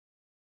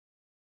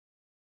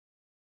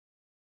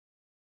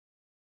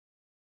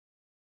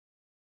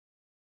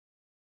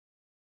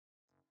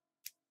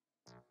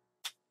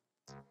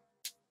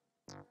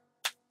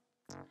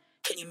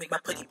you make my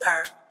pretty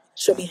purr?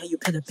 Show me how you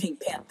pet a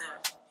pink panther.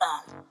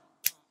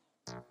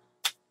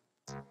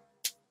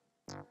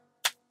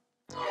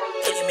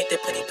 Can you make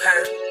that pretty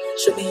purr?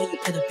 Show me how you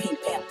pet a pink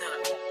panther.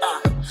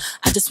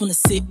 I just wanna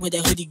sit where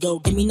that hoodie go.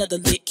 Give me another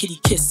lit kitty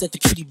kiss at the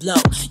cutie blow.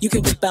 You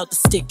can whip out the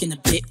stick in a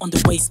bit. On the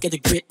waist, get a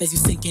grip as you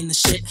sink in the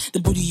shit. The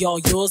booty all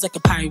yours like a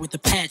pirate with a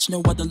patch.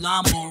 No other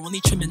lawnmower,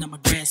 only trimming on my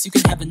grass. You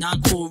can have an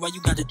encore, all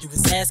you gotta do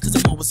is ask. Cause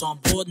I'm always on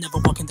board, never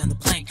walking down the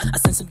plank. I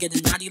sense him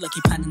getting naughty like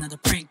he planning another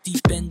prank.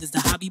 Deep end is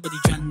the hobby, but he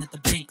drowning at the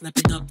bank. Lap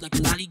it up like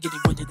a lolly, get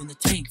it wetted in the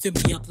tank. Fill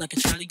me up like a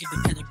trolley, give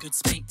the pet a good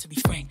spank. To be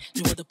frank,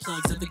 no other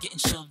plugs ever getting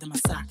shoved in my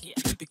socket.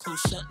 I keep it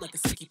close shut like a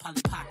sticky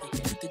Polly Pocket.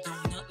 Keep the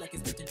donut like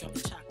it's dipped in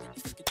dropping chocolate.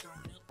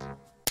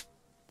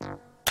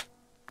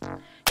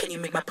 Can you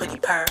make my pretty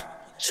purr?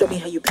 Show me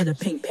how you pet a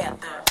pink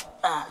panther.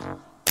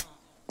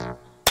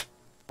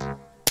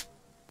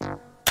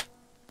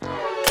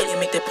 Can you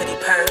make that pretty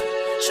purr?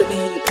 Show me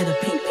how you pet a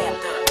pink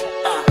panther.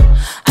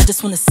 I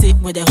just wanna sit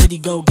where that hoodie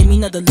go. Give me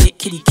another lit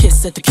kitty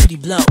kiss at the cutie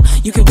blow.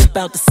 You can whip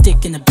out the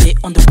stick in a bit.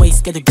 On the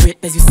waist, get a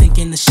grip as you sink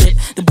in the shit.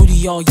 The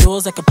booty all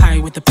yours like a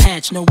pirate with a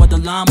patch. No other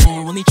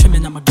lawnmower, only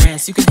trimming on my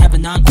grass. You can have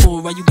an encore,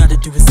 all you gotta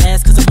do is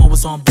ask. Cause I'm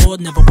always on board,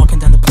 never walking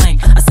down the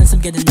plank. I sense him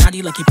getting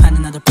naughty like he planning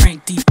another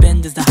prank. Deep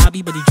end is the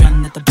hobby, but he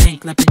drowning at the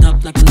bank. Lap it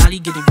up like a lolly,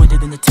 get it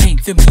wetted in the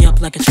tank. Fill me up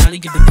like a trolley,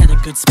 give the pet a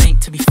good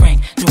spank. To be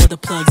frank, no other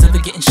plugs ever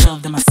getting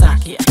shoved in my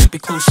socket. I keep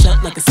it close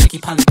shut like a sticky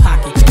Polly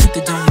Pocket. Keep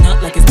the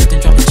donut like it's dipped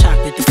in dropping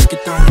chocolate. If you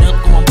get thrown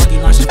up, go on buddy,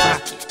 launch the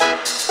rocket.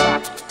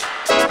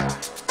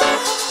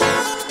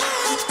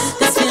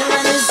 This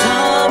feeling is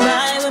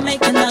alright, we're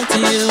making love to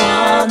you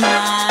all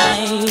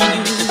night. Can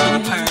you make the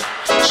pretty purr?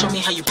 Show me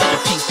how you pet a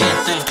pink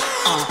panther.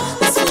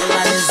 This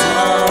feeling is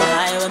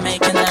alright, we're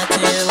making love to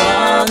you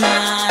all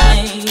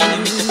night. Can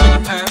you make the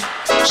pretty purr?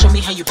 Show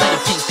me how you pet a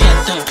pink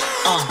panther.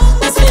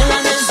 This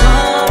feeling is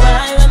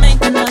alright, we're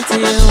making love to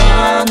you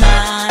all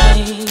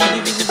night. Can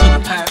you make the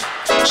pretty purr?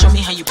 Show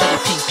me how you pet a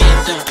pink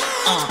panther.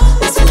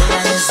 This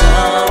feeling is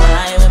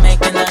alright, we're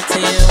making love to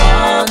you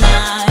all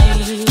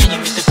night. Can you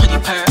make the pretty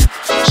purr?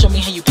 Show me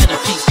how you pet a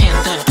pink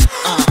panther.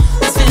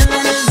 This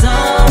feeling is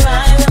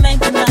alright, we're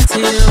making love to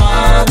you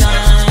all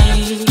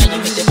night. Can you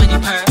make the pretty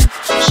purr?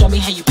 Show me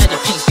how you pet a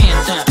pink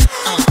panther.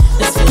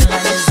 This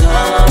feeling is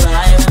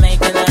alright, we're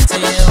making love to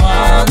you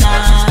all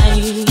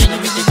night. Can you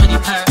make the pretty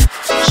purr?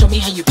 Show me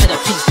how you pet a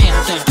pink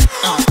panther.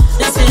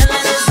 This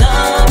feeling is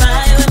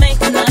alright, we're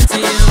making love to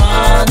you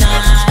all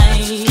night.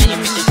 Can you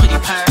make the pretty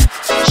purr?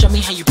 Show me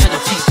how you pet a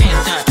pink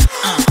panther.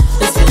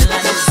 This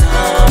feeling is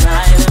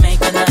alright, we're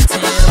making love to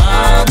you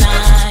all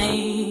night.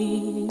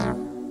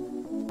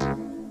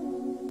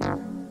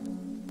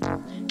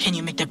 Can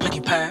you make that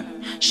pretty purr?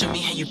 Show me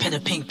how you pet a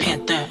pink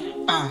panther.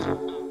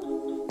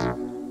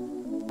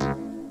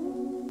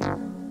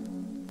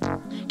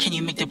 Can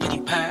you make that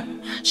pretty purr?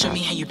 Show me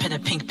how you pet a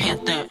pink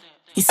panther.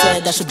 He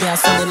said I should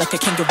bounce on it like a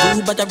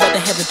kangaroo, but I'd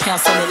rather have it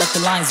pounce on it like the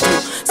lions do.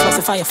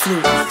 Sparks of fire flew,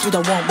 dude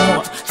I want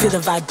more. Feel the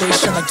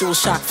vibration like dual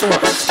shock 4.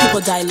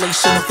 Pupil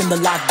dilation up in the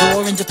locked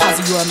door and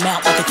deposit your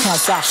amount like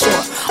accounts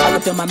offshore. All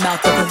up in my mouth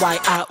like a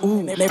white eye,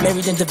 ooh.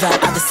 Married and devout,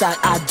 I decide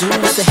I do.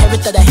 It's the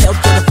habit that I help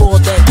get up all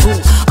that boo.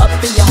 Up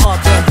in your heart,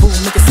 bamboo,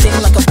 make it sting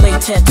like a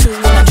blade tattoo.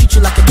 And I treat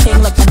you like a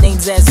king, like my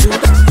name's Azu.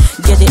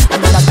 Get it? I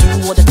mean I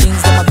do all the things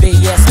that my big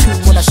ass do.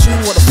 When I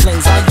shoot all the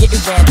flings, I get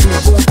it ran through.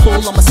 Go and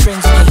pull on my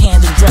strings with your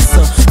hand and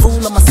dresser. Fool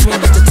on my swing,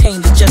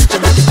 entertain the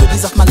gesture. Like the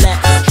goodies off my lap,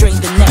 drain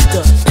the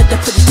nectar. Pet that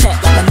pretty tat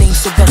like my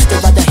name's Sylvester.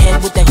 Ride the head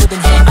with that hood in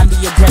hand, I'm the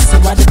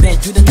aggressor. Ride the bed,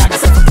 do the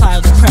knots and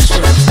apply the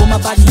pressure. Pull my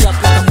body up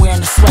like I'm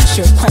wearing a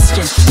sweatshirt.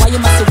 Question, why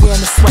am I still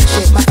wearing a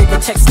sweatshirt? My favorite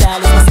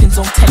textile is my skin's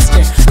own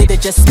texture. Later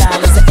just smile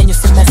as I end your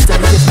semester.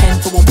 Leave your pen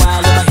for a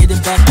while in my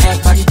hidden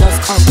backpack. Body does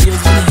cartwheels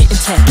when you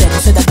hitting tap that.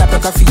 Said I got the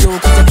Garfield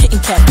cause I'm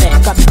hitting cat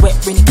back. Got me wet,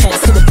 rainy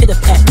cats, hit a pit of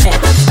pat pat.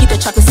 Eat that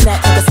chocolate snack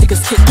like a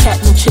Snickers Kit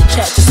Kat. No chit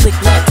chat, just slick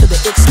laugh to the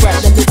ick scrap.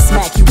 Then lip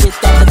smack, you with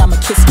that, but I'ma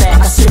kiss back.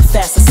 I sit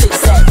fast, I sit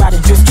sad,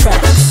 riding drift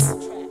tracks.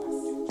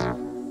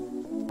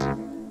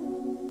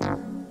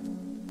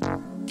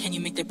 Can you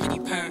make that pretty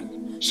purr?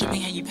 Show me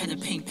how you pet a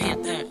pink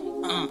panther.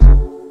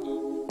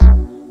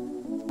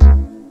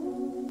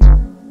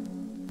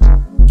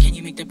 Can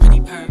you make that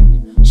pretty purr?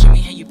 Show me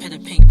how you pet a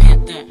pink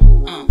panther.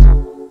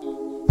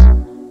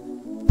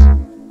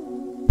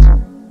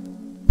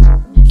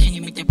 Can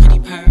you make that pretty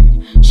purr?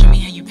 Show me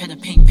how you pet a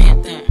pink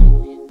panther.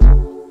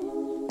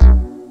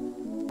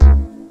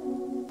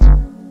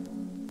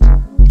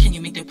 Can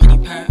you make that pretty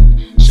purr?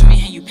 Show me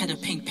how you pet a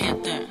pink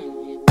panther.